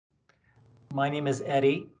My name is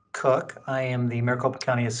Eddie Cook. I am the Maricopa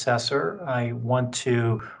County Assessor. I want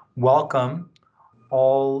to welcome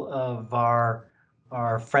all of our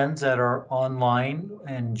friends that are online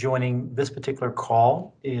and joining this particular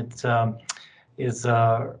call. It is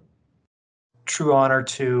a true honor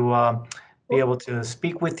to be able to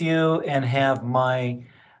speak with you and have my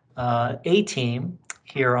A-team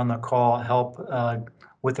here on the call help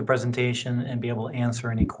with the presentation and be able to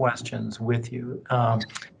answer any questions with you.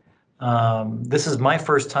 This is my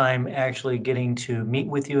first time actually getting to meet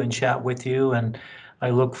with you and chat with you, and I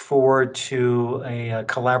look forward to a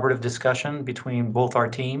collaborative discussion between both our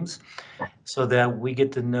teams so that we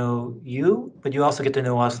get to know you, but you also get to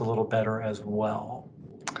know us a little better as well.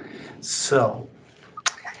 So,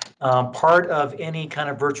 part of any kind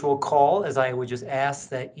of virtual call is I would just ask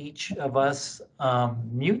that each of us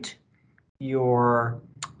mute your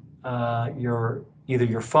either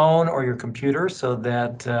your phone or your computer so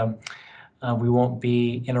that we won't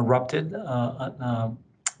be interrupted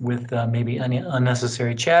with maybe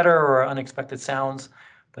unnecessary chatter or unexpected sounds,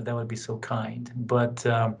 but that would be so kind. But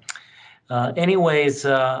anyways,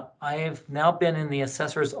 I have now been in the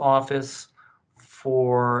assessor's office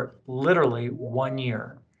for literally 1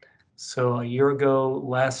 year. So a year ago,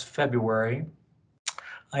 last February,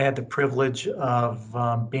 I had the privilege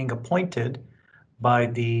of being appointed by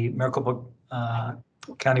the Maricopa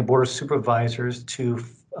County Board of Supervisors to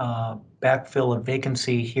backfill a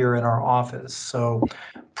vacancy here in our office. So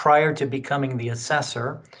prior to becoming the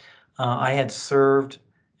assessor, I had served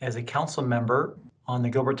as a council member on the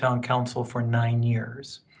Gilbert Town Council for 9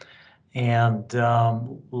 years. And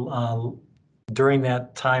during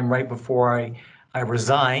that time, right before I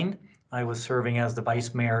resigned, I was serving as the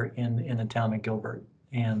vice mayor in the town of Gilbert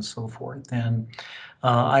and so forth. And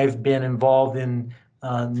I've been involved in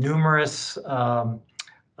numerous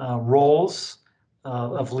roles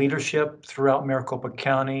of leadership throughout Maricopa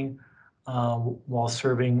County while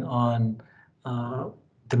serving on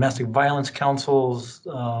domestic violence councils,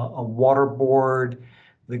 a water board.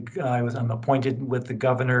 I'm appointed with the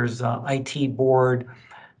governor's IT board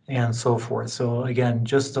and so forth. So again,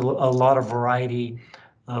 just a lot of variety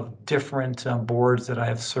of different boards that I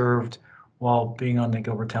have served while being on the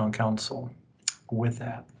Gilbert Town Council with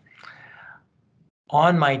that.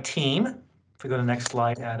 On my team, if we go to the next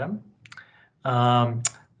slide, Adam,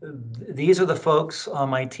 these are the folks on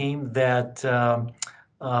my team that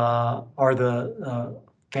are the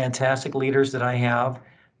fantastic leaders that I have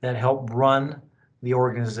that help run the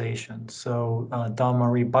organization. So Dawn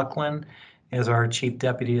Marie Buckland is our Chief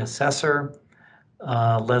Deputy Assessor.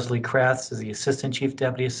 Leslie Kratz is the Assistant Chief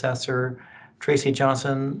Deputy Assessor. Tracy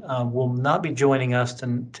Johnson will not be joining us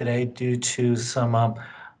today due to some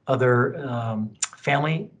other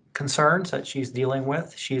family concerns that she's dealing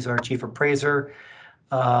with. She's our Chief Appraiser.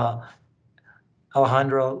 Alejandro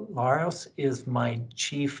Laros is my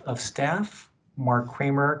Chief of Staff. Mark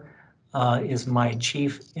Kramer is my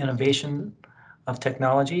Chief Innovation of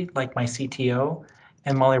Technology, like my CTO,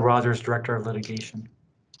 and Molly Rogers, Director of Litigation.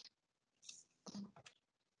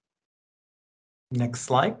 Next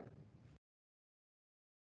slide.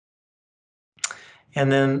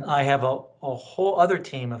 And then I have a whole other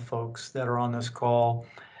team of folks that are on this call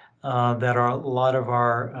that are a lot of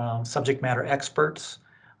our subject matter experts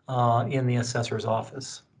in the assessor's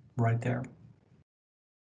office right there.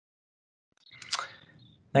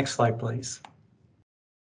 Next slide, please.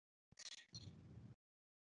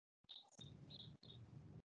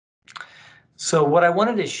 So what I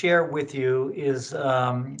wanted to share with you is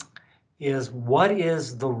what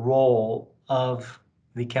is the role of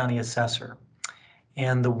the county assessor?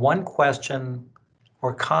 And the one question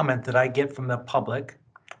or comment that I get from the public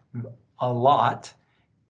a lot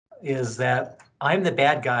is that I'm the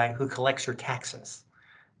bad guy who collects your taxes.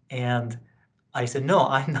 And I said, no,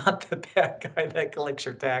 I'm not the bad guy that collects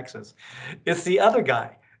your taxes. It's the other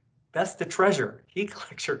guy. That's the treasurer. He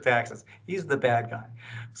collects your taxes. He's the bad guy.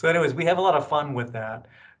 So anyways, we have a lot of fun with that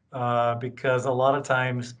because a lot of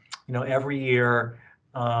times, you know, every year,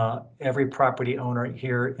 every property owner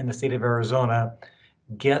here in the state of Arizona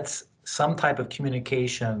gets some type of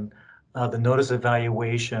communication, the notice of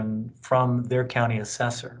valuation from their county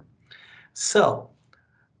assessor. So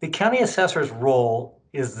the county assessor's role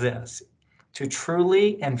is this: to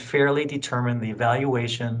truly and fairly determine the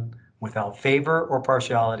valuation without favor or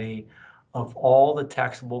partiality of all the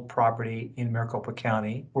taxable property in Maricopa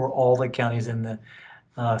County, or all the counties in the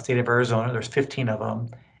state of Arizona, there's 15 of them,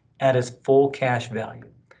 at its full cash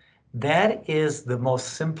value. That is the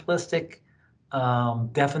most simplistic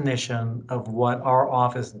definition of what our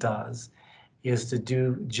office does, is to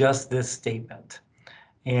do just this statement.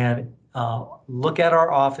 And look at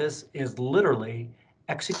our office is literally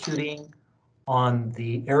executing on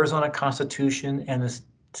the Arizona Constitution and the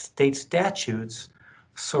state statutes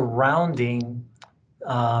surrounding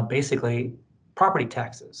basically property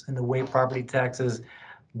taxes. And the way property taxes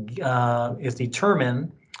is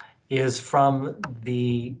determined is from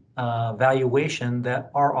the valuation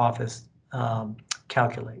that our office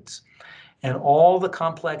calculates. And all the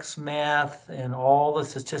complex math and all the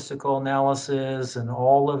statistical analysis and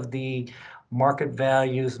all of the market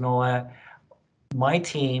values and all that, my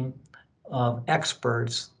team of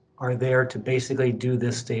experts are there to basically do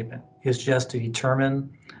this statement. It's just to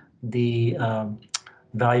determine the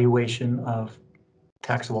valuation of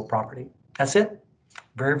taxable property. That's it.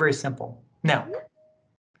 Very, very simple. Now,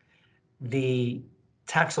 the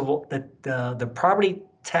property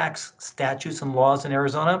tax statutes and laws in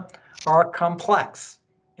Arizona are complex,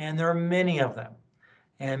 and there are many of them,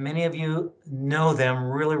 and many of you know them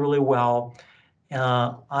really, really well.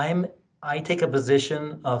 I take a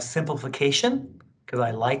position of simplification because I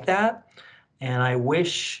like that, and I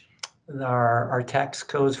wish our tax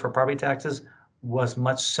codes for property taxes was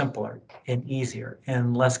much simpler and easier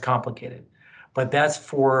and less complicated. But that's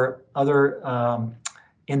for other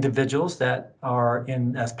individuals that are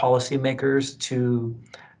in as policymakers to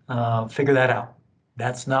figure that out.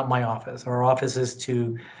 That's not my office. Our office is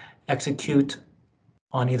to execute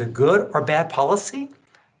on either good or bad policy,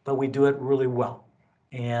 but we do it really well.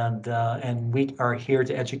 And we are here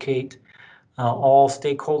to educate all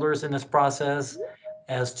stakeholders in this process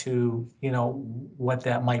as to what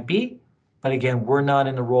that might be. But again, we're not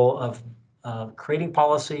in the role of creating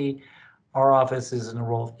policy. Our office is in the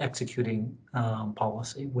role of executing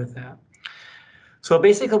policy with that. So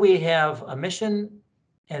basically, we have a mission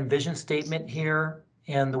and vision statement here.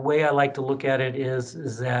 And the way I like to look at it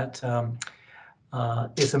is that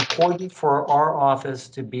it's important for our office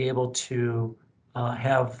to be able to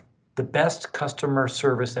have the best customer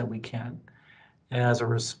service that we can as it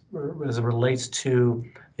relates to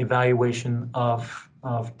evaluation of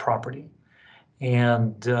property.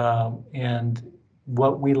 And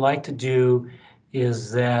what we like to do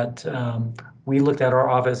is that we looked at our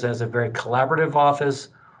office as a very collaborative office,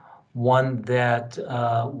 one that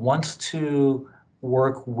wants to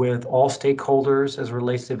work with all stakeholders as it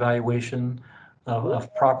relates to evaluation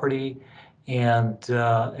of property, and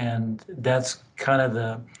that's kind of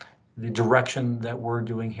the direction that we're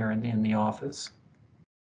doing here in the office.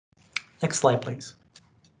 Next slide, please.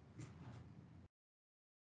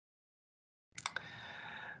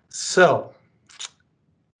 So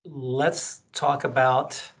let's talk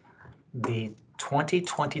about the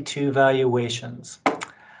 2022 valuations.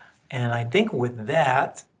 And I think with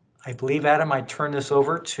that, I believe, Adam, I turn this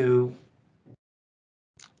over to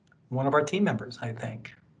one of our team members, I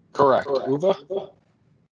think. Correct. Uwe?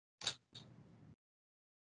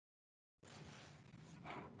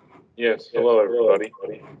 Yes, hello everybody.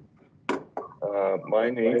 My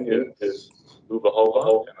name is Uwe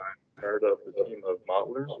Holla, and I'm part of the team of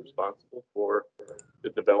modelers responsible for the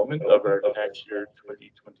development of our tax year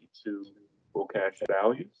 2022 full cash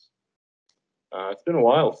values. It's been a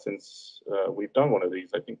while since we've done one of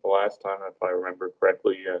these. I think the last time, if I remember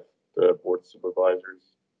correctly, at the Board of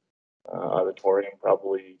Supervisors auditorium,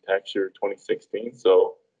 probably tax year 2016.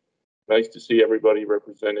 So nice to see everybody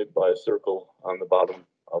represented by a circle on the bottom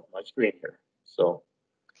of my screen here. So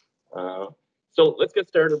let's get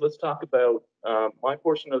started. Let's talk about my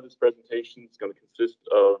portion of this presentation is going to consist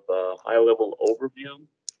of a high-level overview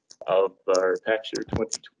of our tax year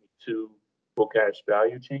 2022 full cash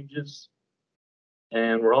value changes.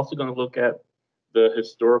 And we're also going to look at the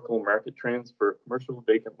historical market trends for commercial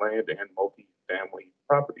vacant land and multifamily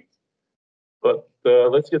properties. But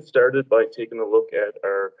let's get started by taking a look at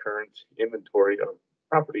our current inventory of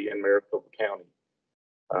property in Maricopa County.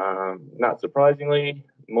 Not surprisingly,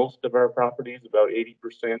 most of our properties, about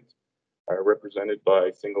 80%, are represented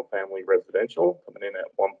by single-family residential, coming in at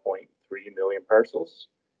 1.3 million parcels.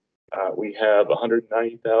 We have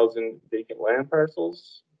 190,000 vacant land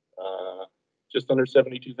parcels, just under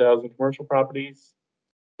 72,000 commercial properties,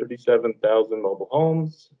 37,000 mobile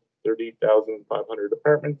homes, 30,500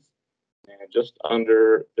 apartments, and just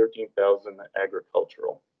under 13,000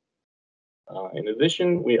 agricultural. In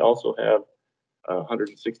addition, we also have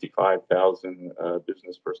 165,000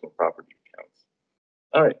 business personal property accounts.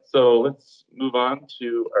 All right, so let's move on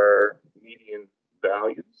to our median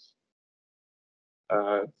values.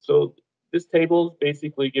 So this table is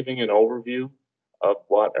basically giving an overview of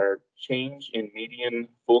what our change in median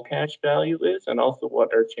full cash value is, and also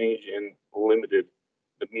what our change in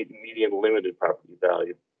median limited property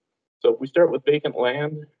value. So if we start with vacant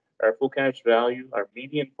land, our full cash value, our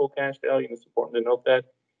median full cash value, and it's important to note that,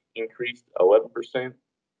 increased 11%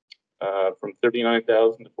 from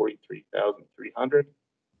 39,000 to 43,300.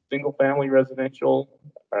 Single family residential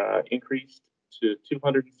increased to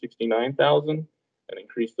 269,000, an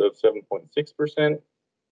increase of 7.6%.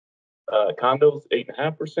 Condos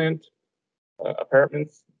 8.5%.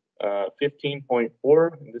 Apartments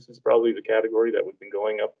 15.4%, and this is probably the category that we've been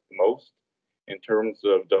going up the most in terms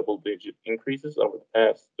of double-digit increases over the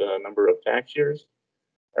past number of tax years.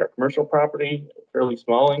 Our commercial property, a fairly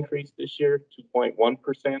small increase this year,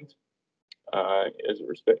 2.1%, as a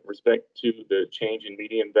respect to the change in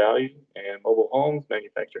median value, and mobile homes,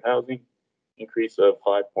 manufactured housing, increase of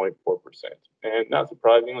 5.4%. And not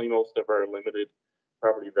surprisingly, most of our limited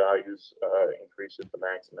property values increase at the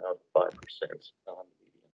max amount of 5% on the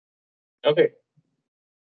median. Okay,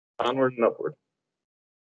 onward and upward.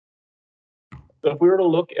 So if we were to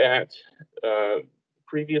look at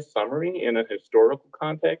previous summary in a historical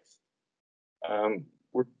context,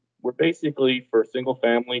 we're basically, for single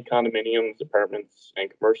family condominiums, apartments,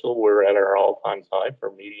 and commercial, we're at our all-time high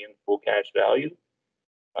for median full cash value.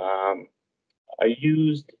 I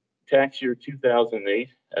used tax year 2008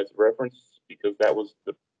 as a reference because that was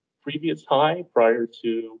the previous high prior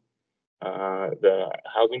to the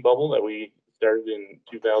housing bubble that we started in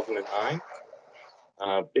 2009.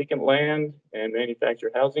 Vacant land and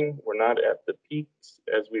manufactured housing were not at the peaks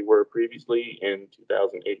as we were previously in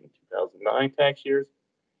 2008 and 2009 tax years,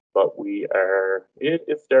 but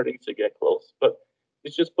it's starting to get close. But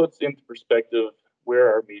it just puts into perspective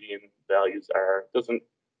where our median values are. It doesn't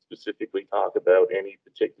specifically talk about any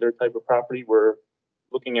particular type of property. We're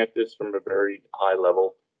looking at this from a very high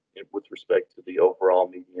level with respect to the overall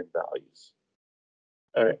median values.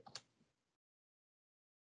 All right.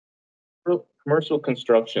 Commercial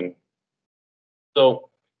construction. So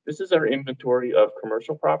this is our inventory of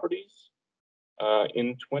commercial properties.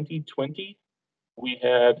 In 2020, we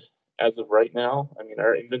had, as of right now, I mean,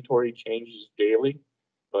 our inventory changes daily,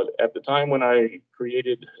 but at the time when I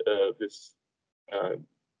created this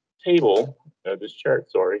table, this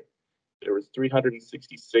chart, sorry, there was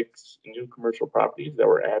 366 new commercial properties that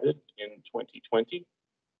were added in 2020.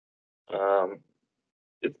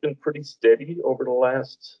 It's been pretty steady over the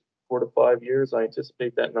last 4 to 5 years. I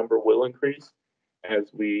anticipate that number will increase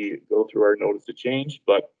as we go through our notice of change,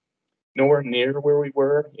 but nowhere near where we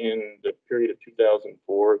were in the period of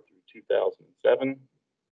 2004 through 2007.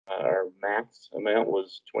 Our max amount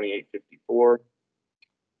was 2854.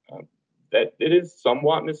 That it is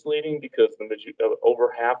somewhat misleading because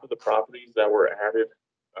over half of the properties that were added,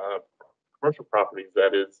 commercial properties,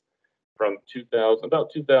 that is, from about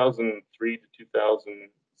 2003 to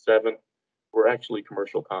 2007, were actually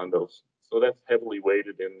commercial condos. So that's heavily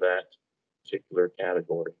weighted in that particular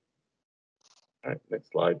category. All right,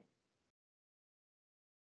 next slide.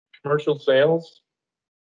 Commercial sales,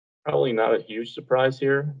 probably not a huge surprise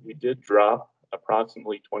here. We did drop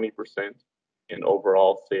approximately 20% in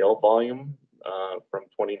overall sale volume from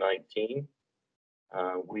 2019.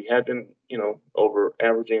 We had been, over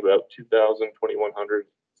averaging about 2,000, 2,100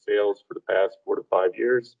 sales for the past 4 to 5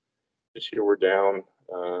 years. This year we're down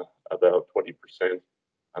about 20%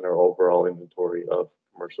 on our overall inventory of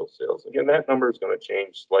commercial sales. Again, that number is going to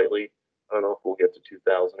change slightly. I don't know if we'll get to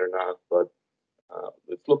 2,000 or not, but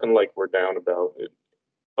it's looking like we're down about it.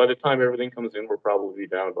 By the time everything comes in, we're probably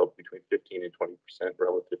down about between 15 and 20%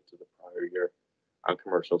 relative to the prior year on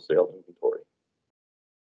commercial sale inventory.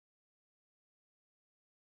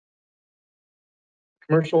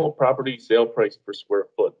 Commercial property sale price per square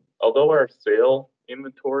foot. Although our sale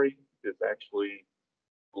inventory is actually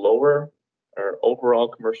lower, our overall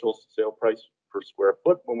commercial sale price per square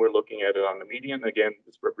foot, when we're looking at it on the median, again,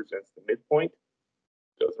 this represents the midpoint.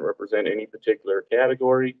 It doesn't represent any particular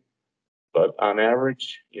category, but on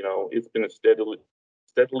average, it's been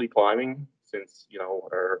steadily climbing since,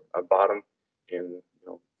 our bottom in,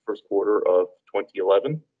 first quarter of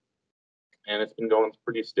 2011. And it's been going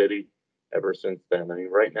pretty steady ever since then. I mean,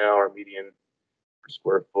 right now, our median per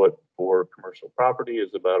square foot for commercial property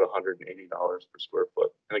is about $180 per square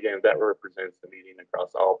foot. And again, that represents the median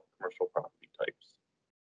across all commercial property types.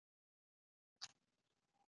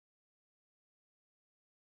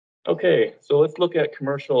 Okay, so let's look at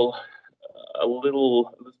commercial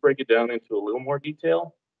let's break it down into a little more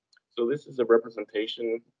detail. So this is a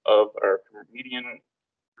representation of our median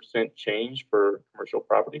percent change for commercial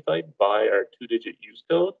property type by our 2-digit use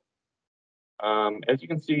code. As you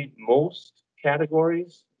can see, most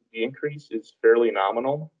categories, the increase is fairly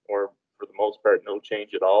nominal, or for the most part, no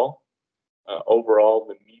change at all. Overall,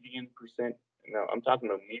 the median percent, now I'm talking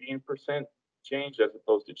about median percent change as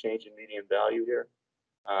opposed to change in median value here.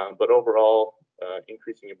 but overall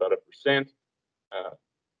increasing about 1%.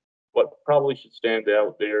 What probably should stand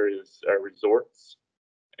out there is our resorts,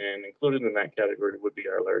 and included in that category would be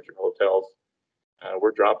our larger hotels.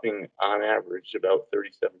 We're dropping on average about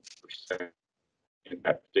 37% in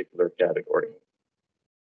that particular category.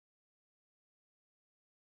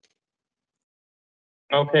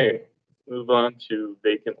 Okay, move on to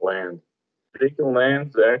vacant land. Vacant land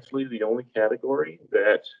is actually the only category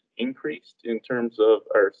that increased in terms of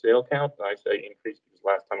our sale count. I say increased because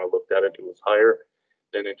last time I looked at it, it was higher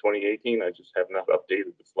than in 2018. I just have not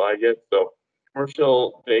updated the slide yet. So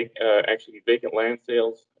commercial, actually vacant land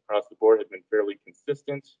sales across the board have been fairly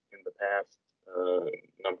consistent in the past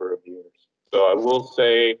number of years. So I will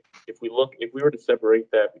say, if we were to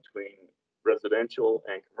separate that between residential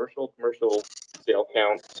and commercial sale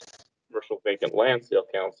counts, commercial vacant land sale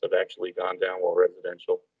counts have actually gone down while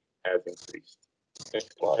residential has increased.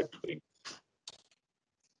 Next slide, please.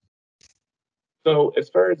 So as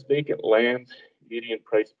far as vacant land, median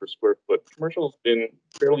price per square foot, commercial has been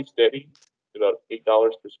fairly steady, about $8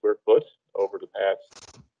 per square foot over the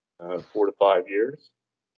past 4 to 5 years.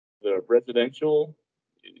 The residential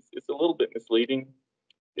is a little bit misleading.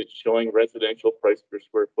 It's showing residential price per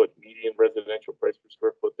square foot, median residential price per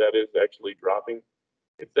square foot, that is actually dropping.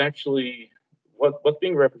 It's actually, what's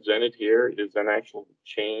being represented here is an actual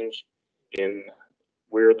change in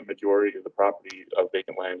where the majority of the property of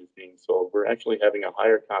vacant land is being sold. We're actually having a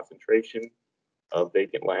higher concentration of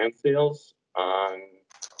vacant land sales on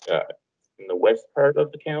in the west part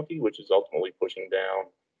of the county, which is ultimately pushing down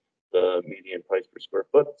the median price per square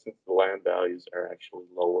foot, since the land values are actually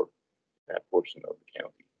lower in that portion of the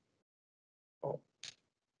county. Oh.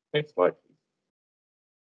 Next slide, please.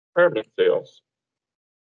 Apartment sales.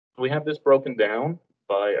 We have this broken down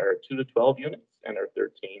by our 2 to 12 units and our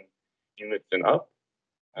 13 units and up.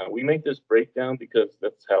 We make this breakdown because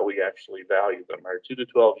that's how we actually value them. Our 2 to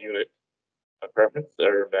 12 unit apartments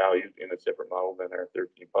are valued in a separate model than our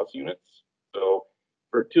 13 plus units. So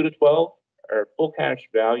for 2 to 12, our full cash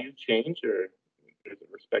value change, or with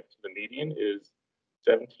respect to the median, is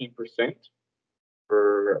 17%.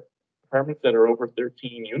 For apartments that are over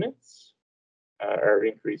 13 units, our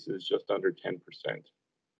increase is just under 10%.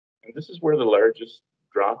 And this is where the largest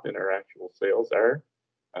drop in our actual sales are.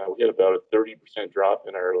 We had about a 30% drop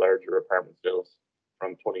in our larger apartment sales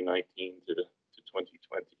from 2019 to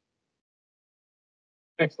 2020.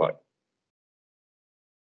 Next slide.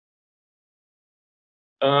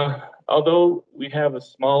 Although we have a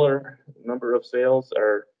smaller number of sales,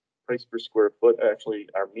 our price per square foot, actually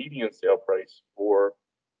our median sale price for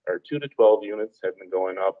our 2 to 12 units have been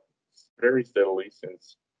going up very steadily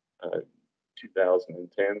since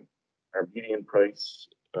 2010. Our median price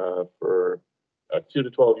for a 2 to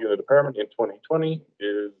 12 unit apartment in 2020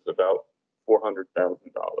 is about $400,000.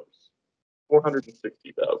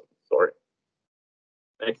 $460,000, sorry.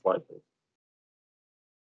 Next slide, please.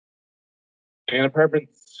 And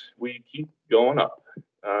apartments, we keep going up.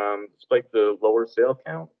 Despite the lower sale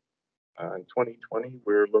count, in 2020,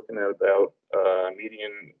 we're looking at about a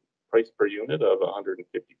median price per unit of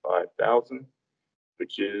 $155,000,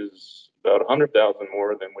 which is about $100,000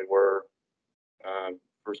 more than we were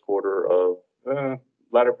first quarter of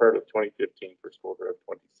latter part of 2015, first quarter of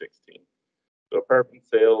 2016. So apartment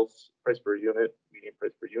sales price per unit, median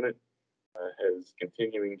price per unit, has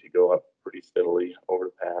continuing to go up pretty steadily over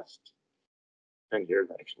the past 10 years,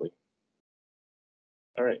 actually.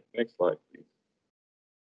 All right, next slide, please.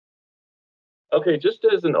 Okay, just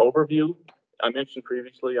as an overview, I mentioned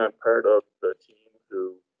previously I'm part of the team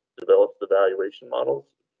who develops the valuation models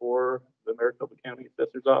for the Maricopa County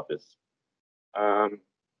Assessor's Office.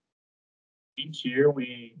 Each year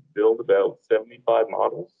we build about 75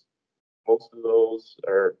 models. Most of those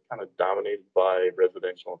are kind of dominated by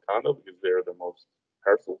residential and condo because they're the most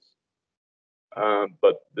parcels.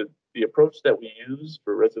 But the approach that we use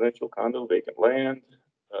for residential, condo, vacant land,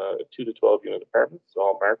 2 to 12 unit apartments,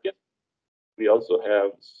 all market. We also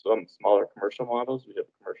have some smaller commercial models. We have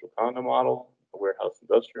a commercial condo model, a warehouse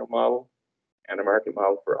industrial model, and a market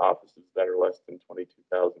model for offices that are less than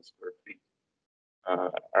 22,000 square feet.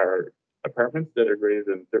 Our apartments that are greater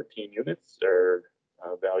than 13 units are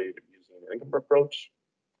valued using an income approach,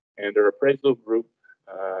 and our appraisal group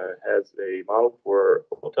has a model for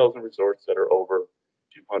hotels and resorts that are over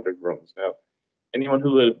 200 rooms. Now, anyone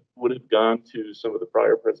who would have gone to some of the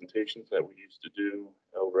prior presentations that we used to do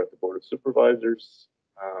over at the Board of Supervisors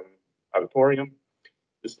auditorium,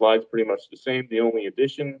 this slide's pretty much the same. The only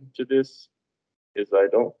addition to this is I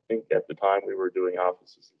don't think at the time we were doing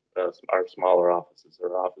offices, our smaller offices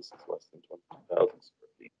or offices less than 20,000 square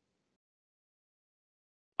feet.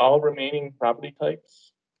 All remaining property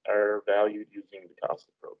types are valued using the cost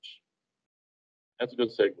approach. That's a good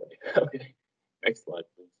segue. Okay, next slide,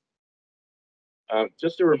 please.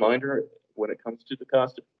 Just a reminder, when it comes to the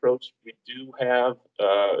cost approach, we do have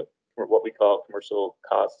what we call commercial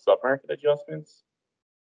cost submarket adjustments.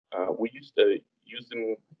 We used to use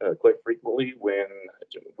them quite frequently when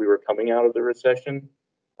we were coming out of the recession.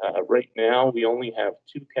 Right now, we only have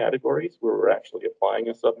two categories where we're actually applying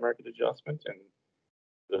a submarket adjustment. And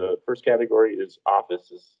the first category is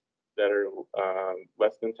offices that are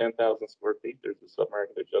less than 10,000 square feet. There's a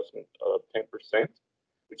submarket adjustment of 10%,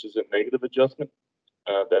 which is a negative adjustment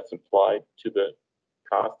that's applied to the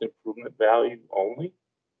cost improvement value only.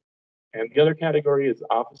 And the other category is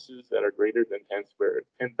offices that are greater than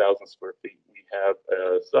 10,000 square feet. We have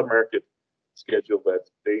a submarket schedule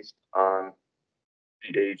that's based on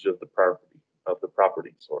the age of the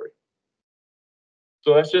property, sorry.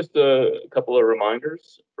 So that's just a couple of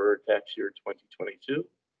reminders for tax year 2022.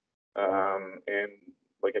 And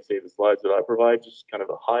like I say, the slides that I provide, just kind of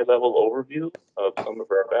a high level overview of some of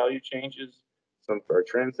our value changes, some of our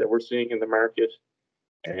trends that we're seeing in the market.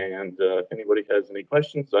 And if anybody has any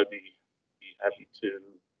questions, I'd be happy to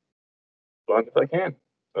respond if I can.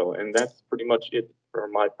 So, and that's pretty much it for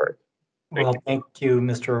my part. Thank you,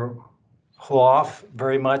 Mr. Holoff,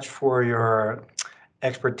 very much for your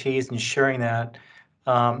expertise and sharing that.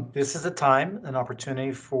 This is an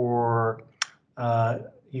opportunity for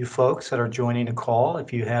you folks that are joining the call.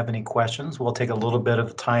 If you have any questions, we'll take a little bit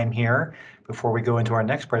of time here before we go into our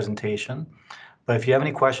next presentation. But if you have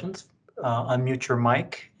any questions, unmute your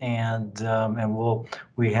mic, and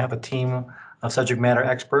we have a team of subject matter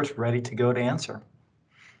experts ready to go to answer.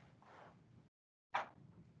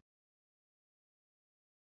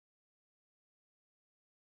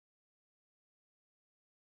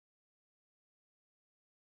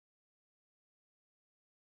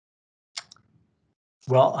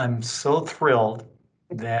 Well, I'm so thrilled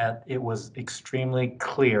that it was extremely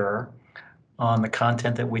clear on the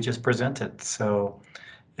content that we just presented. So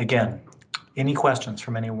again, any questions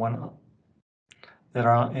from anyone that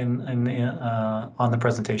are on the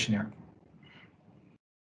presentation here?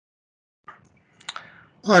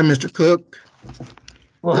 Hi, Mr. Cook.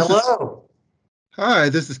 Well, hello. Hi,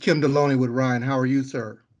 this is Kim Deloney with Ryan. How are you,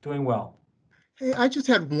 sir? Doing well. Hey, I just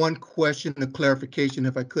had one question, a clarification,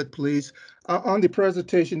 if I could, please. On the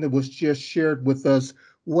presentation that was just shared with us,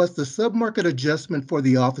 was the submarket adjustment for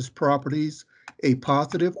the office properties a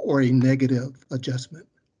positive or a negative adjustment?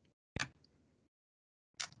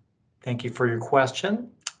 Thank you for your question.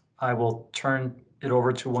 I will turn it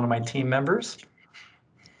over to one of my team members.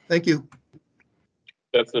 Thank you.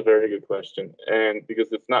 That's a very good question. And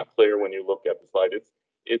because it's not clear when you look at the slide,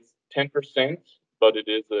 it's 10%, but it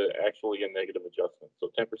is actually a negative adjustment. So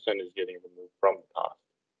 10% is getting removed from the cost.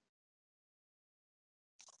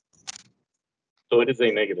 So it is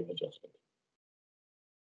a negative adjustment.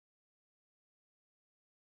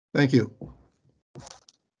 Thank you.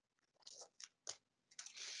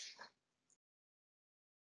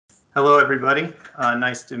 Hello, everybody.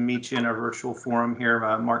 Nice to meet you in our virtual forum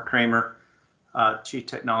here. Mark Kramer, Chief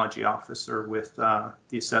Technology Officer with the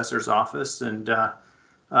Assessor's Office, and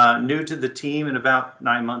new to the team in about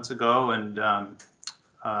 9 months ago, and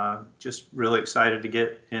just really excited to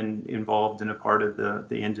get involved in a part of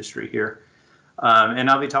the industry here. And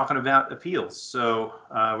I'll be talking about appeals. So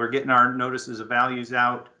we're getting our notices of values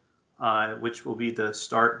out, which will be the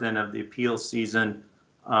start then of the appeals season,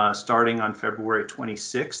 starting on February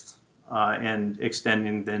 26th and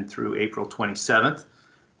extending then through April 27th.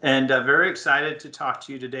 And very excited to talk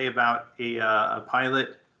to you today about a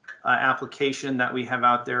pilot application that we have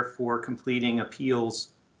out there for completing appeals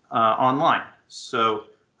online. So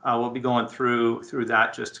we'll be going through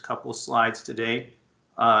that, just a couple of slides today.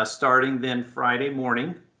 Starting then Friday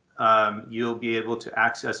morning, you'll be able to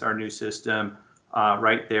access our new system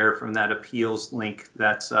right there from that appeals link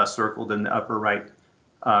that's circled in the upper right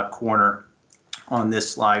corner on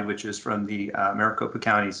this slide, which is from the Maricopa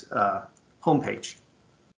County's homepage.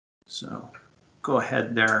 So go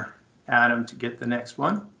ahead there, Adam, to get the next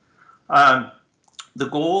one. The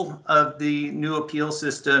goal of the new appeal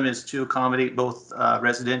system is to accommodate both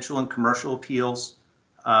residential and commercial appeals,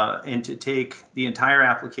 and to take the entire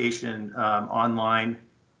application online,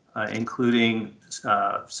 including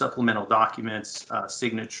supplemental documents,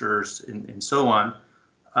 signatures, and so on.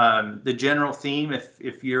 The general theme,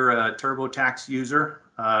 if you're a TurboTax user,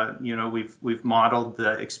 you know, we've modeled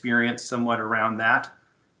the experience somewhat around that,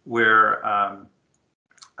 where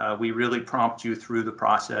we really prompt you through the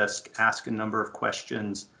process, ask a number of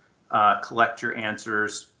questions, collect your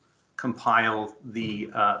answers, compile the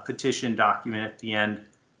petition document at the end,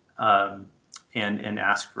 and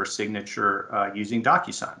ask for a signature using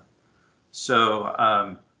DocuSign.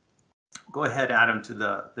 So go ahead, Adam, to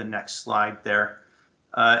the next slide there.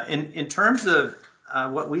 In terms of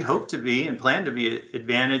what we hope to be and plan to be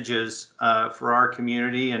advantages for our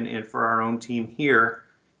community and for our own team here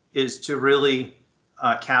is to really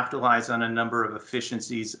capitalize on a number of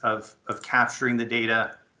efficiencies of capturing the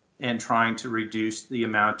data and trying to reduce the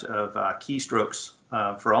amount of keystrokes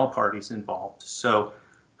for all parties involved. So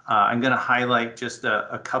I'm going to highlight just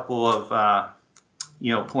a couple of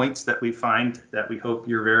points that we find that we hope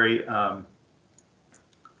you're very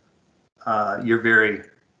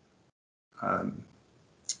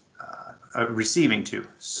receiving to.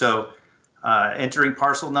 So entering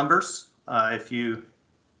parcel numbers.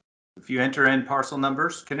 If you enter in parcel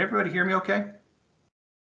numbers, can everybody hear me okay?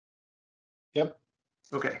 Yep.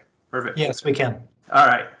 Okay, perfect. Yes, we can. All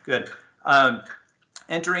right, good.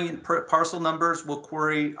 Entering in parcel numbers will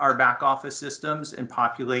query our back office systems and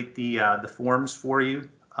populate the forms for you.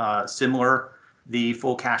 Similar, the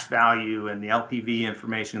full cash value and the LPV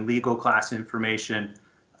information, legal class information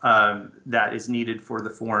that is needed for the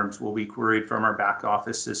forms will be queried from our back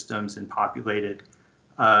office systems and populated.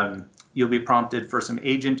 You'll be prompted for some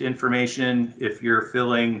agent information. If you're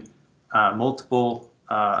filling multiple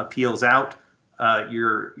appeals out,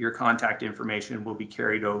 your contact information will be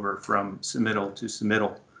carried over from submittal to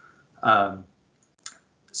submittal.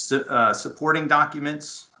 Supporting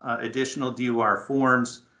documents, additional DOR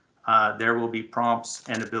forms, there will be prompts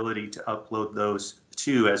and ability to upload those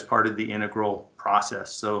too as part of the integral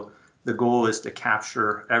process. So the goal is to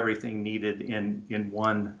capture everything needed in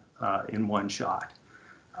one shot.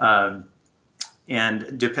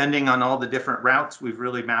 And depending on all the different routes, we've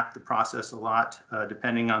really mapped the process a lot,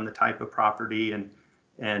 depending on the type of property and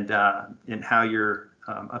how you're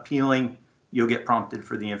appealing, you'll get prompted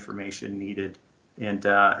for the information needed. And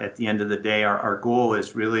at the end of the day, our goal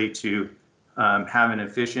is really to have an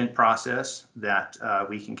efficient process that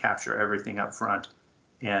we can capture everything up front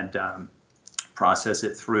and process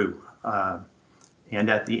it through. And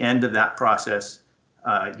at the end of that process,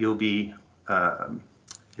 you'll be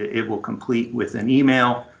it will complete with an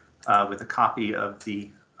email with a copy of the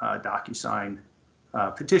DocuSign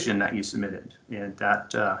petition that you submitted. And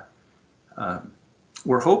that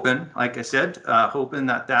we're hoping, like I said, hoping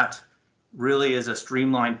that really is a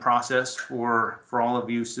streamlined process for all of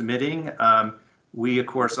you submitting. We, of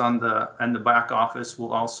course, on the back office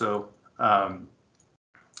will also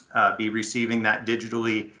be receiving that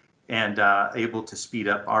digitally and able to speed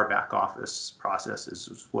up our back office processes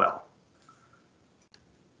as well.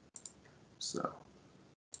 So,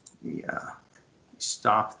 yeah,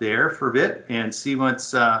 stop there for a bit and see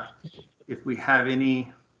what's if we have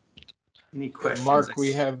any questions. Mark,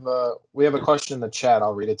 we have a question in the chat.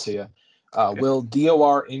 I'll read it to you. Okay. Will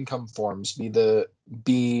DOR income forms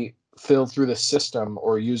be filled through the system,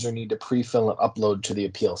 or user need to pre-fill and upload to the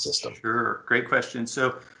appeal system? Sure, great question.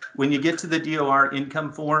 So when you get to the DOR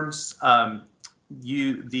income forms,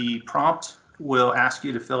 the prompt will ask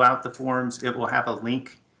you to fill out the forms. It will have a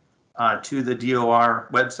link to the DOR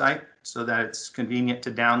website so that it's convenient to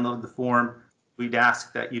download the form. We'd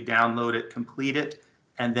ask that you download it, complete it,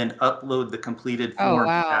 and then upload the completed form to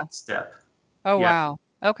that step. Oh, Yeah. wow.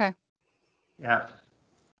 Okay. Yeah.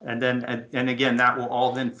 And then, and again, that will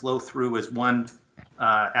all then flow through as one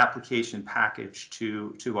application package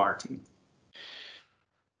to our team.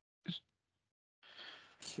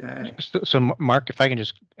 Okay. So Mark, if I can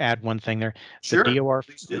just add one thing there, Sure. the DOR,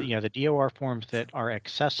 Please do. the DOR forms that are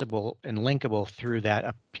accessible and linkable through that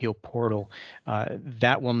appeal portal,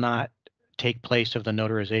 that will not take place of the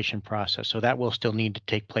notarization process. So that will still need to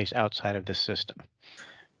take place outside of the system.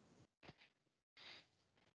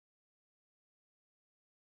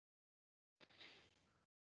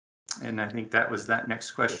 And I think that was that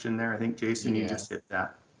next question there. I think Jason, you just hit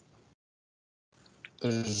that.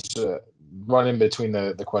 There's run in between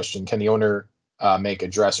the question. Can the owner make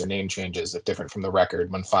address or name changes if different from the record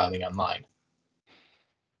when filing online?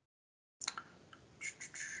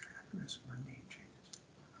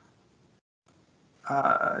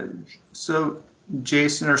 So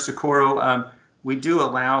Jason or Socorro, we do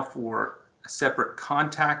allow for separate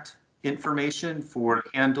contact information for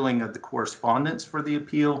handling of the correspondence for the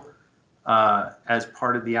appeal as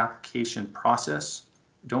part of the application process.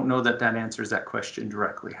 Don't know that answers that question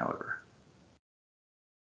directly, however.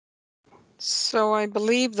 So I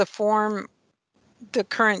believe the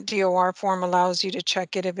current DOR form allows you to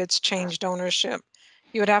check it if it's changed ownership.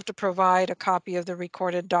 You would have to provide a copy of the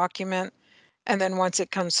recorded document. And then once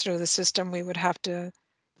it comes through the system, we would have to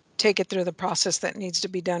take it through the process that needs to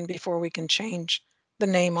be done before we can change the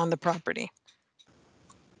name on the property.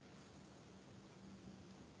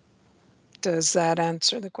 Does that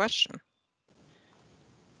answer the question?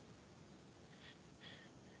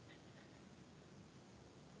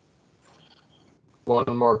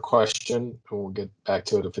 One more question, and we'll get back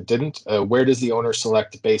to it if it didn't. Where does the owner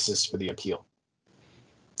select the basis for the appeal?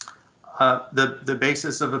 The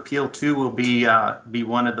basis of appeal 2 will be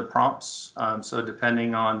one of the prompts. So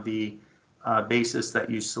depending on the basis that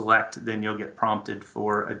you select, then you'll get prompted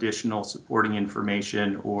for additional supporting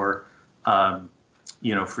information or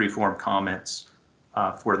free-form comments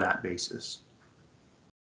for that basis.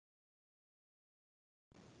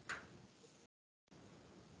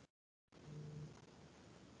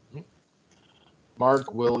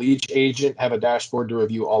 Mark, will each agent have a dashboard to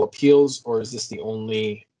review all appeals, or is this the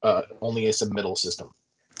only a submittal system?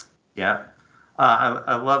 Yeah,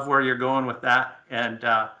 I love where you're going with that, and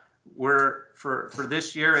for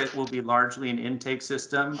this year it will be largely an intake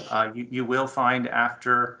system. You will find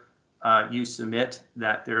after you submit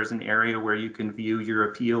that there is an area where you can view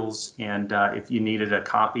your appeals, and if you needed a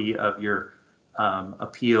copy of your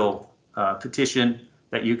appeal petition,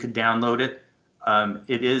 that you could download it.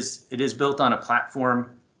 It is built on a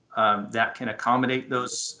platform that can accommodate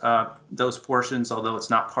those portions, although it's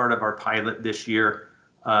not part of our pilot this year.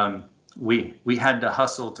 We had to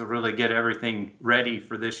hustle to really get everything ready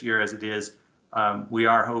for this year as it is. We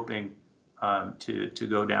are hoping to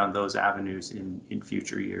go down those avenues in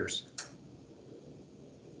future years.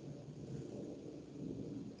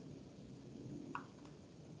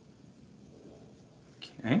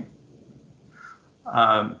 Okay.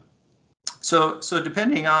 So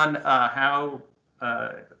depending on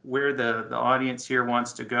where the audience here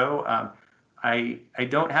wants to go, I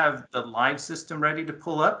don't have the live system ready to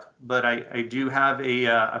pull up, but I do have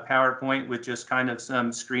a PowerPoint with just kind of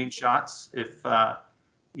some screenshots if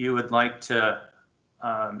you would like to,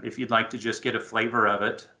 if you'd like to just get a flavor of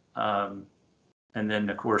it. And then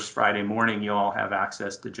of course, Friday morning, you all have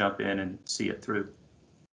access to jump in and see it through.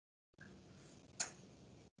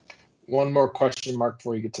 One more question, Mark,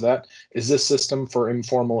 before you get to that. Is this system for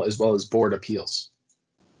informal as well as board appeals?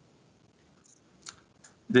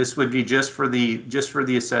 This would be just for the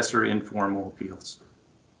assessor informal appeals.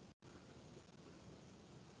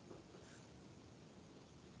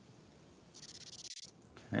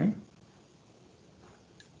 Okay.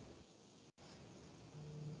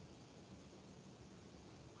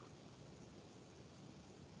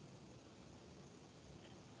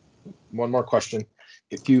 One more question.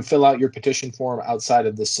 If you fill out your petition form outside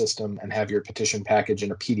of this system and have your petition package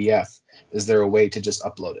in a PDF, is there a way to just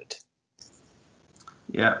upload it?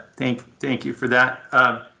 Yeah, thank you for that.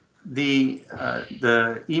 The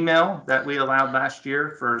email that we allowed last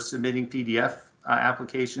year for submitting PDF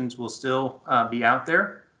applications will still be out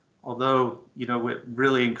there. Although, we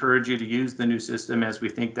really encourage you to use the new system, as we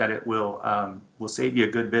think that it will save you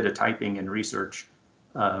a good bit of typing and research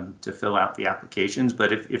to fill out the applications.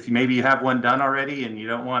 But if maybe you have one done already and you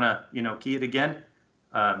don't want to, key it again,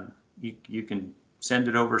 you can send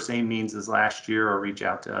it over same means as last year or reach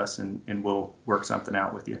out to us and we'll work something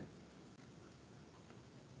out with you.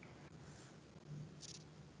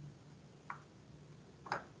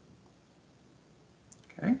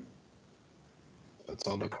 Okay. That's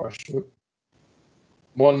all the question.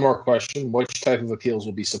 One more question. Which type of appeals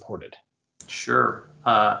will be supported? Sure.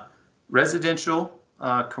 Residential,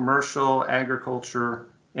 commercial, agriculture,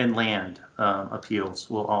 and land appeals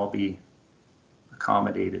will all be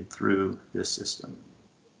accommodated through this system.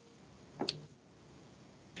 What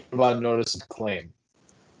about notice of claim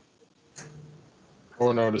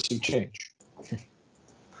or notice of change?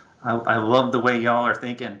 I love the way y'all are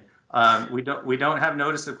thinking. We don't have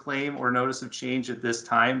notice of claim or notice of change at this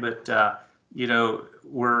time, but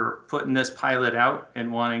we're putting this pilot out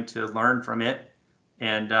and wanting to learn from it,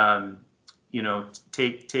 and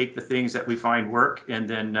take the things that we find work, and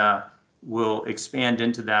then we'll expand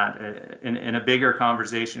into that in a bigger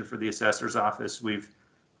conversation for the assessor's office. We've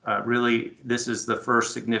this is the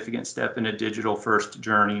first significant step in a digital first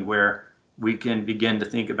journey where we can begin to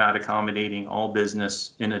think about accommodating all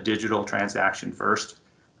business in a digital transaction first.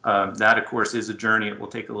 That, of course, is a journey. It will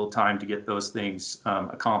take a little time to get those things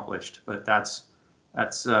accomplished, but that's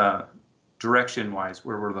direction-wise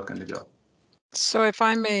where we're looking to go. So if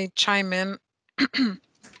I may chime in,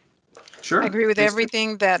 Sure. I agree with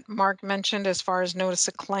everything that Mark mentioned as far as notice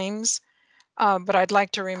of claims, but I'd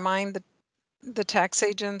like to remind the tax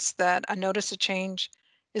agents that a notice of change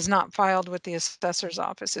is not filed with the assessor's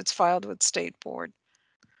office. It's filed with State Board.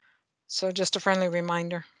 So just a friendly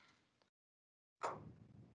reminder. All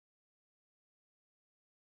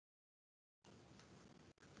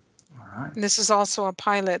right. And this is also a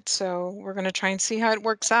pilot, so we're going to try and see how it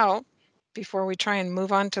works out. before we try and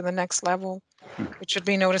move on to the next level, which would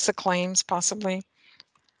be notice of claims possibly.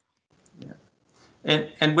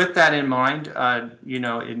 And with that in mind,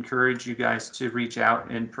 encourage you guys to reach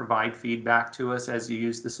out and provide feedback to us as you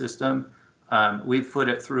use the system. We've put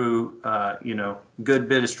it through, good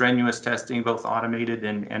bit of strenuous testing, both automated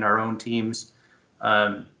and our own teams.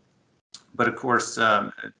 But of course,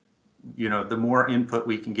 the more input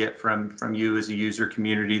we can get from you as a user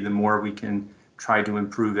community, the more we can try to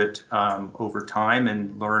improve it over time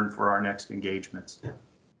and learn for our next engagements.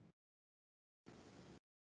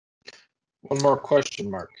 One more question,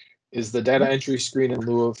 Mark. Is the data entry screen in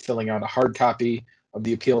lieu of filling out a hard copy of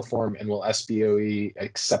the appeal form, and will SBOE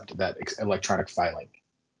accept that electronic filing?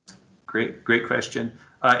 Great question.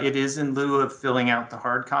 It is in lieu of filling out the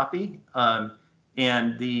hard copy,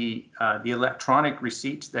 and the electronic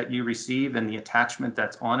receipt that you receive and the attachment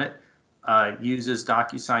that's on it uses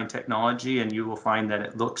DocuSign technology, and you will find that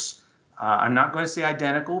it looks, I'm not going to say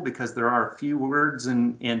identical because there are a few words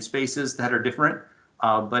and spaces that are different,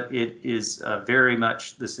 but it is very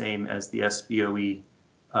much the same as the SBOE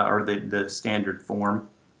or the standard form.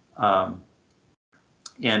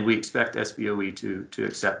 And we expect SBOE to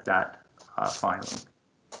accept that filing.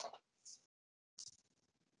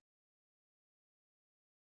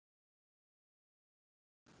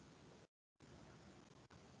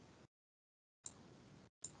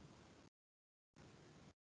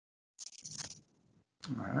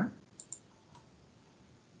 All right.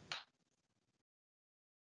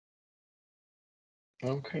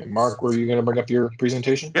 Okay, Mark, were you going to bring up your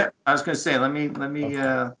presentation? Yeah, I was going to say, let me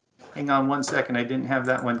hang on 1 second. I didn't have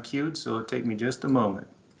that one queued, so it'll take me just a moment.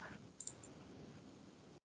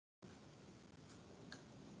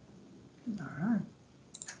 All right.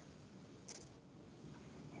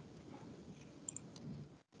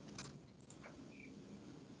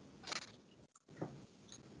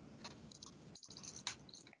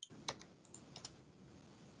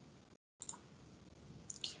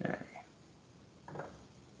 Okay.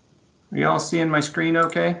 Are you all seeing my screen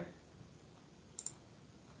okay?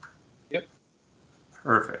 Yep.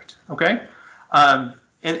 Perfect. Okay.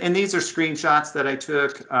 And these are screenshots that I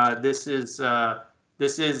took. These are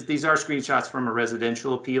screenshots from a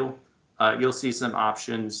residential appeal. You'll see some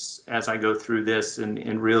options as I go through this,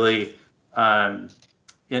 and really,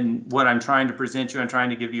 in what I'm trying to present you, I'm trying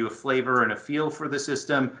to give you a flavor and a feel for the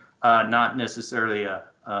system, not necessarily a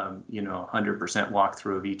 100%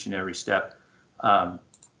 walkthrough of each and every step.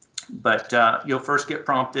 But you'll first get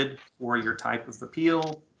prompted for your type of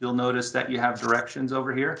appeal. You'll notice that you have directions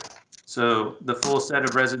over here. So the full set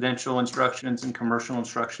of residential instructions and commercial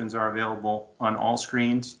instructions are available on all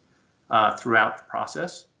screens throughout the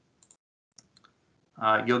process.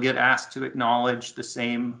 You'll get asked to acknowledge the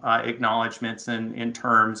same acknowledgements and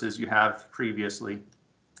terms as you have previously.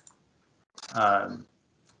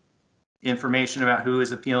 Information about who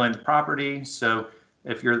is appealing the property. So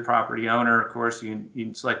if you're the property owner, of course, you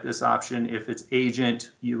can select this option. If it's agent,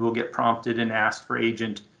 you will get prompted and asked for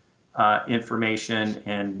agent information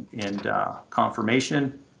and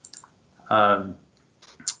confirmation. And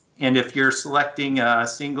if you're selecting a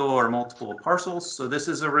single or multiple parcels, so this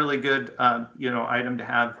is a really good item to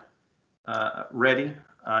have ready.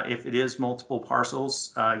 If it is multiple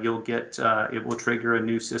parcels, you'll get it will trigger a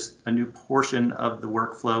new portion of the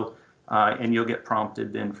workflow, and you'll get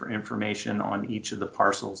prompted then for information on each of the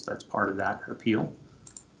parcels that's part of that appeal.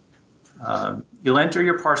 You'll enter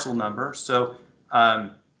your parcel number. So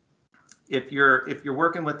if you're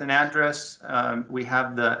working with an address, we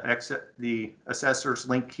have the assessor's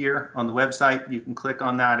link here on the website. You can click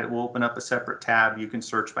on that. It will open up a separate tab. You can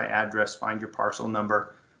search by address, find your parcel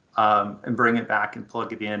number, and bring it back and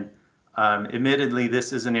plug it in. Admittedly,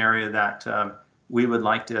 this is an area that we would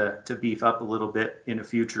like to beef up a little bit in a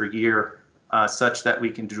future year, such that we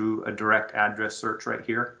can do a direct address search right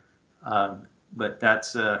here. But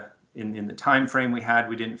that's in the time frame we had,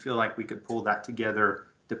 we didn't feel like we could pull that together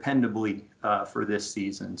dependably for this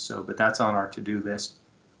season. So, but that's on our to-do list.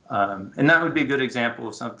 And that would be a good example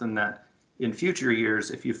of something that in future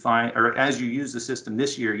years, if you find, or as you use the system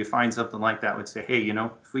this year, you find something like that, would say, hey,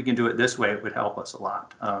 if we can do it this way, it would help us a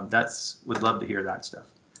lot. Would love to hear that stuff.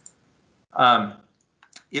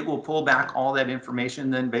 It will pull back all that information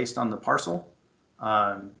then based on the parcel,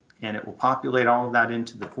 and it will populate all of that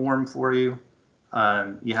into the form for you.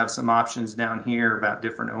 You have some options down here about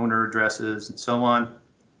different owner addresses and so on.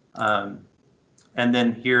 And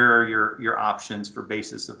then here are your options for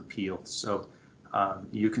basis of appeal. So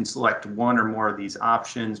you can select one or more of these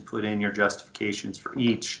options, put in your justifications for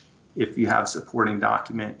each. If you have supporting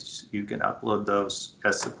documents, you can upload those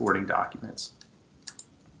as supporting documents.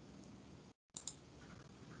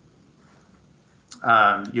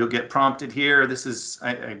 You'll get prompted here. This is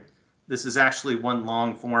this is actually one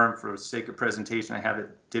long form for the sake of presentation. I have it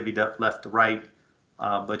divvied up left to right,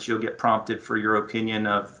 but you'll get prompted for your opinion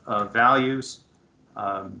of values.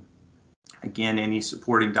 Again, any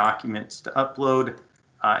supporting documents to upload,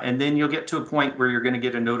 and then you'll get to a point where you're going to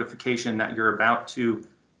get a notification that you're about to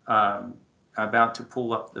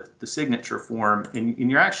pull up the signature form, and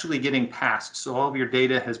you're actually getting passed. So all of your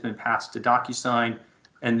data has been passed to DocuSign,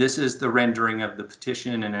 and this is the rendering of the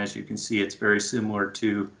petition. And as you can see, it's very similar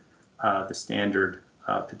to the standard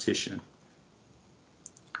petition.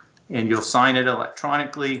 And you'll sign it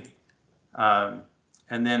electronically, and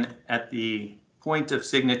then at the point of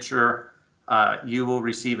signature, you will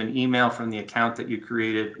receive an email from the account that you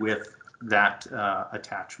created with that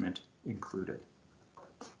attachment included.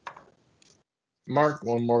 Mark,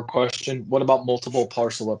 one more question. What about multiple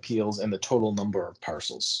parcel appeals and the total number of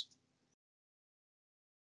parcels?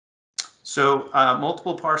 So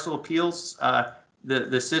multiple parcel appeals,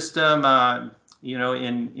 the system, you know,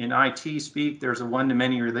 in IT speak, there's a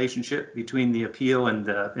one-to-many relationship between the appeal and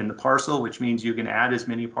the parcel, which means you can add as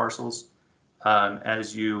many parcels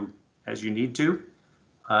as you need to.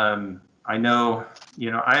 I know,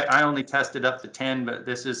 you know, I only tested up to 10, but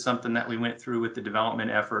this is something that we went through with the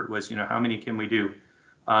development effort was, you know, how many can we do?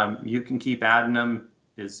 You can keep adding them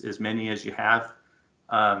as many as you have.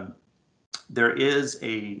 There is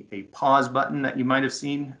a pause button that you might have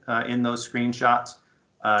seen in those screenshots.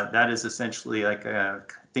 That is essentially like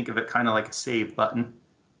think of it kind of like a save button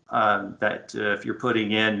that if you're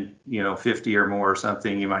putting in, you know, 50 or more or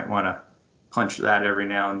something, you might want to punch that every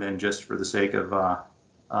now and then just for the sake of,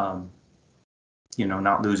 you know,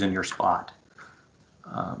 not losing your spot.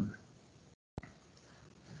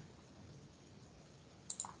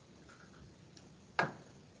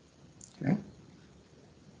 Okay.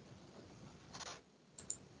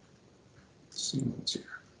 Let's see what's here.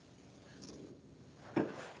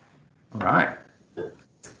 All right.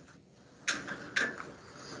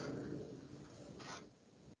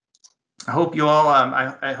 I hope you all,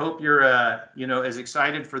 I hope you're, you know, as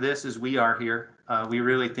excited for this as we are here. We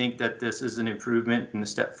really think that this is an improvement and a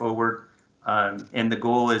step forward. And the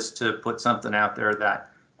goal is to put something out there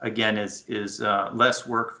that, again, is less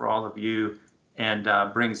work for all of you and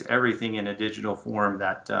brings everything in a digital form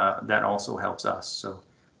that also helps us. So,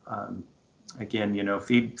 again, you know,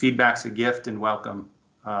 feedback's a gift and welcome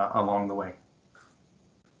along the way.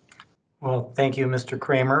 Well, thank you, Mr.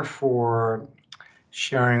 Kramer, for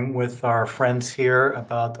sharing with our friends here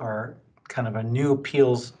about our kind of a new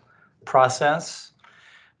appeals process.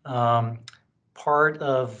 Part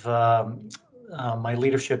of my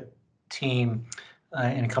leadership team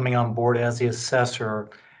in coming on board as the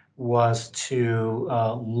assessor was to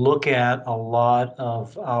look at a lot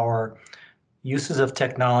of our uses of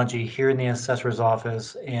technology here in the assessor's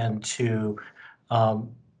office and to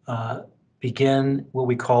begin what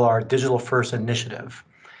we call our digital first initiative.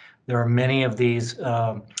 There are many of these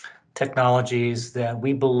technologies that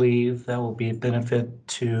we believe that will be a benefit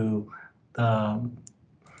to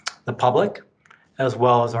the public as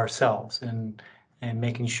well as ourselves, and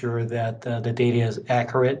making sure that the data is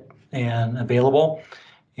accurate and available,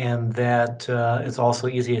 and that it's also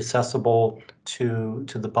easily accessible to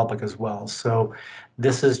the public as well. So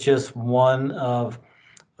this is just one of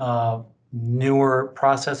newer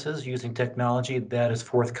processes using technology that is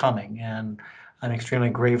forthcoming, and I'm extremely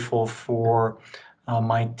grateful for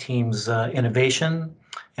my team's innovation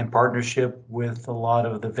and partnership with a lot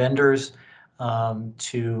of the vendors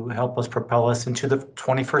to help us propel us into the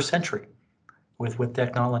 21st century with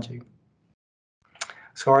technology.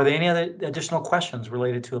 So are there any other additional questions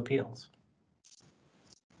related to appeals?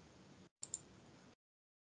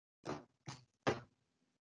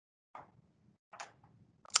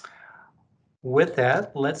 With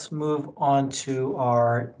that, let's move on to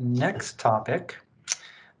our next topic.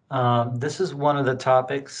 This is one of the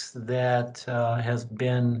topics that has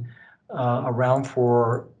been around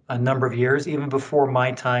for a number of years, even before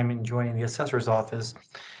my time in joining the assessor's office,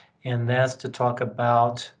 and that's to talk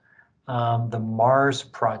about the MARS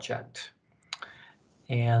project.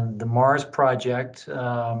 And the MARS project,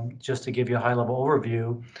 just to give you a high-level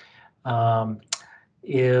overview,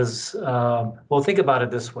 is, well, think about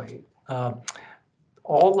it this way.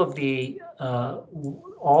 All of the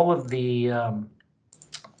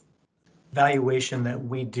valuation that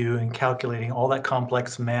we do in calculating all that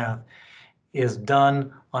complex math is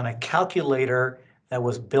done on a calculator that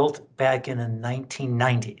was built back in the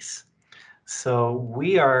 1990s. So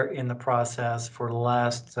we are in the process for the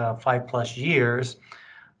last 5+ years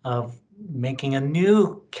of making a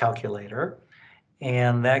new calculator,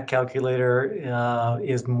 and that calculator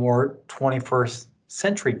is more 21st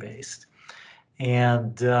Sentry based.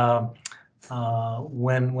 And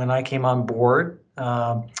when I came on board,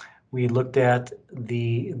 we looked at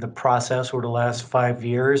the process over the last 5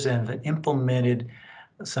 years and have implemented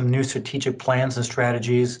some new strategic plans and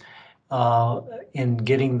strategies in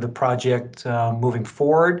getting the project moving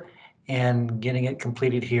forward and getting it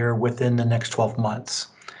completed here within the next 12 months.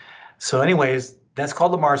 So anyways, that's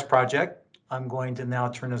called the Mars Project. I'm going to now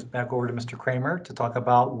turn this back over to Mr. Kramer to talk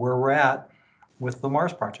about where we're at with the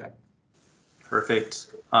Mars Project. Perfect.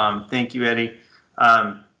 Thank you, Eddie.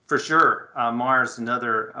 For sure, Mars,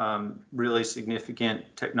 another really significant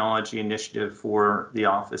technology initiative for the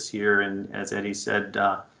office here. And as Eddie said,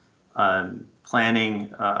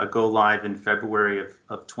 planning a go live in February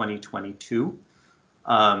of 2022.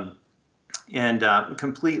 And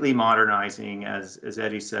completely modernizing, as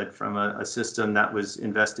Eddie said, from a system that was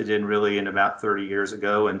invested in really in about 30 years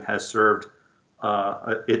ago and has served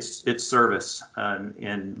its service,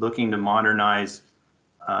 and looking to modernize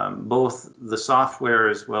both the software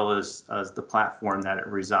as well as the platform that it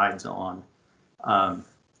resides on.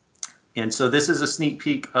 And so this is a sneak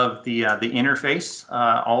peek of the interface,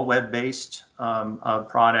 all web-based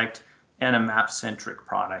product and a map-centric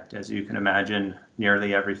product. As you can imagine,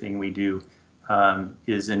 nearly everything we do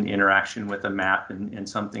is an interaction with a map and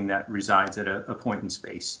something that resides at a point in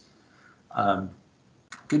space.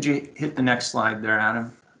 Could you hit the next slide there,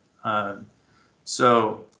 Adam?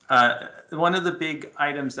 So one of the big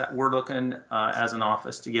items that we're looking as an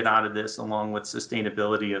office to get out of this, along with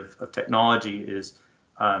sustainability of technology, is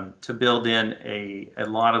to build in a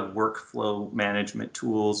lot of workflow management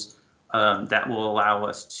tools that will allow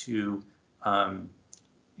us to,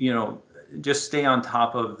 just stay on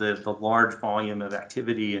top of the large volume of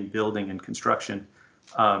activity in building and construction,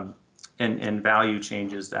 and value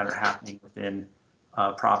changes that are happening within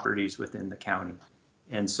properties within the county.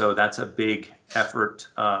 And so that's a big effort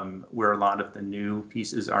where a lot of the new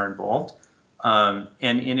pieces are involved, and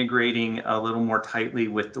integrating a little more tightly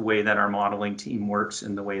with the way that our modeling team works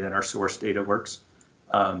and the way that our source data works,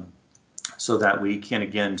 so that we can,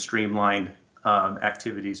 again, streamline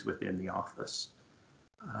activities within the office.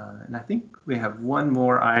 And I think we have one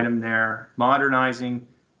more item there, modernizing.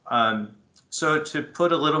 So to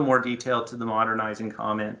put a little more detail to the modernizing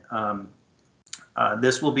comment,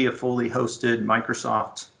 this will be a fully hosted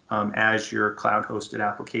Microsoft Azure cloud hosted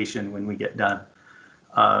application when we get done.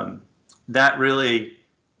 That really,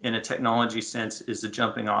 in a technology sense, is the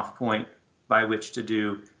jumping off point by which to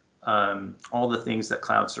do all the things that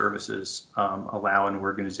cloud services allow an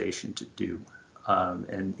organization to do.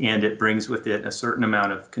 And it brings with it a certain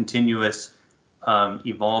amount of continuous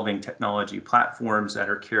evolving technology platforms that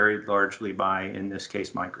are carried largely by, in this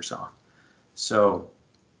case, Microsoft. So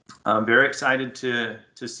I'm very excited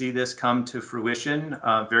to see this come to fruition.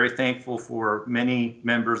 Very thankful for many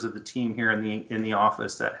members of the team here in the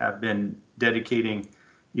office that have been dedicating,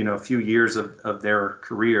 a few years of their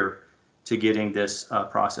career to getting this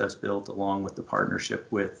process built, along with the partnership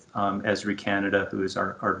with Esri Canada, who is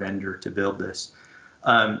our vendor to build this.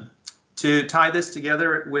 To tie this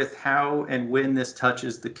together with how and when this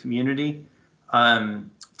touches the community,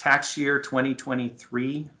 tax year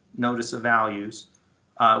 2023 notice of values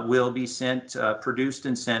will be produced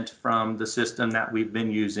and sent from the system that we've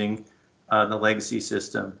been using, the legacy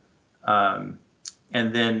system. And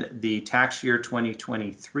then the tax year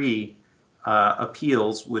 2023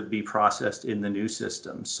 appeals would be processed in the new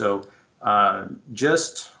system. So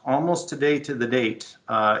just almost today to the date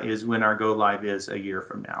is when our go live is a year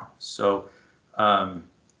from now. So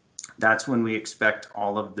that's when we expect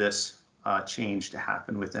all of this change to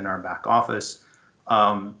happen within our back office.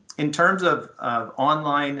 In terms of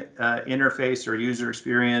online interface or user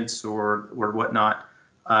experience or whatnot,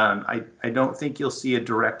 I don't think you'll see a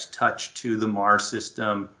direct touch to the Mars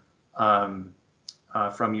system from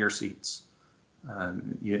your seats.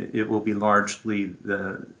 It will be largely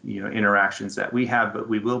the interactions that we have, but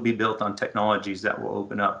we will be built on technologies that will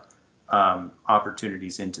open up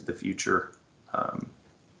opportunities into the future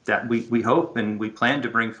that we hope and we plan to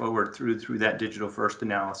bring forward through that digital first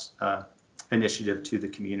analysis initiative to the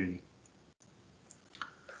community.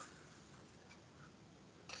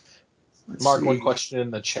 Mark, one question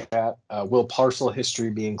in the chat. Will parcel history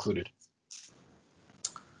be included?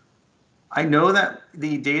 I know that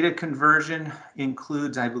the data conversion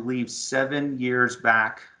includes, I believe, 7 years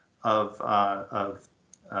back of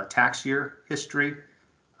tax year history.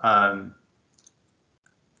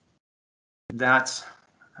 That's,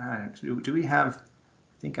 do we have,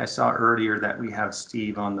 I think I saw earlier that we have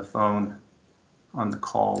Steve on the phone, on the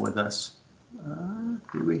call with us.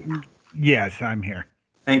 Do we? Yes, I'm here.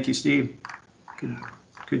 Thank you, Steve.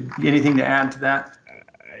 Could anything to add to that?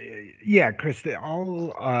 Yeah, Krista,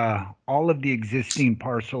 all of the existing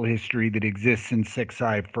parcel history that exists in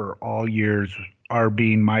 6i for all years are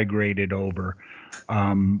being migrated over,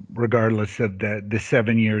 regardless of the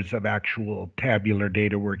 7 years of actual tabular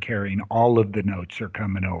data we're carrying. All of the notes are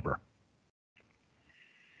coming over.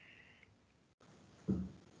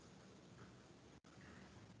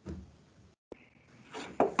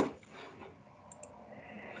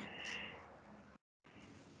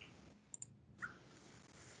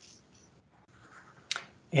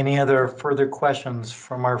 Any other further questions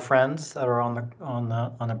from our friends that are on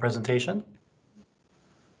the presentation?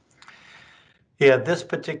 Yeah, this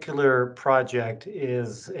particular project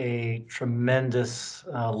is a tremendous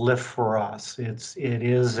lift for us. It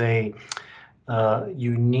is a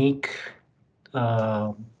unique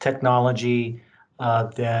technology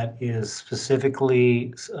that is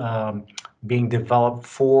specifically being developed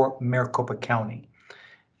for Maricopa County.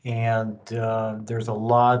 And there's a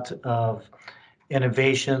lot of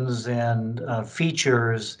innovations and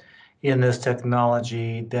features in this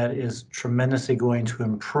technology that is tremendously going to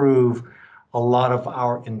improve a lot of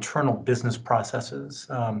our internal business processes.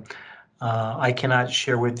 I cannot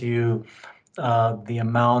share with you the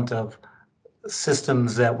amount of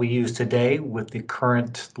systems that we use today with the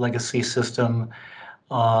current legacy system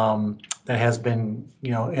that has been,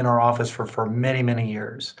 in our office for many, many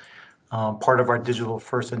years. Part of our digital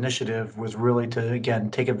first initiative was really to,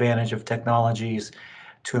 again, take advantage of technologies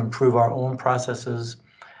to improve our own processes,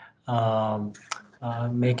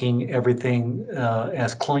 making everything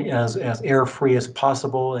as clean, as error-free as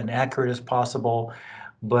possible and accurate as possible.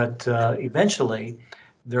 But eventually,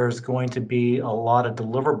 there's going to be a lot of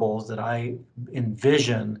deliverables that I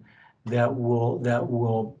envision that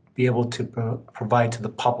will be able to provide to the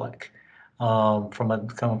public from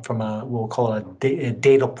a we'll call it a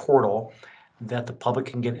data portal that the public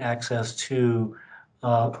can get access to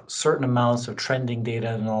certain amounts of trending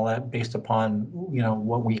data and all that based upon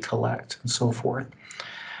what we collect and so forth.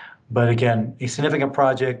 But again, a significant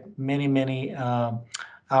project, many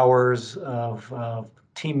hours of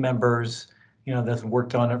team members that's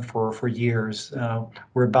worked on it for years.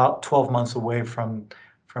 We're about 12 months away from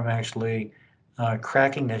actually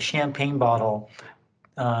cracking the champagne bottle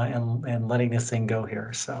and letting this thing go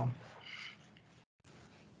here. So.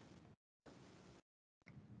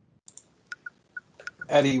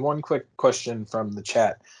 Eddie, one quick question from the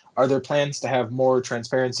chat. Are there plans to have more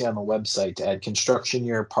transparency on the website to add construction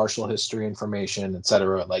year, partial history information, et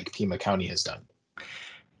cetera, like Pima County has done?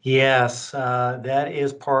 Yes, that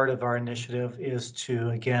is part of our initiative, is to,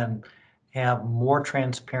 again, have more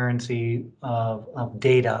transparency of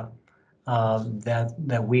data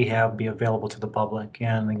that we have be available to the public.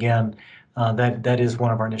 And again, that is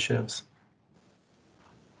one of our initiatives.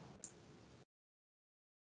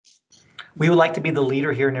 We would like to be the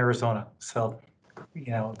leader here in Arizona. So,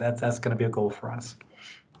 that's going to be a goal for us.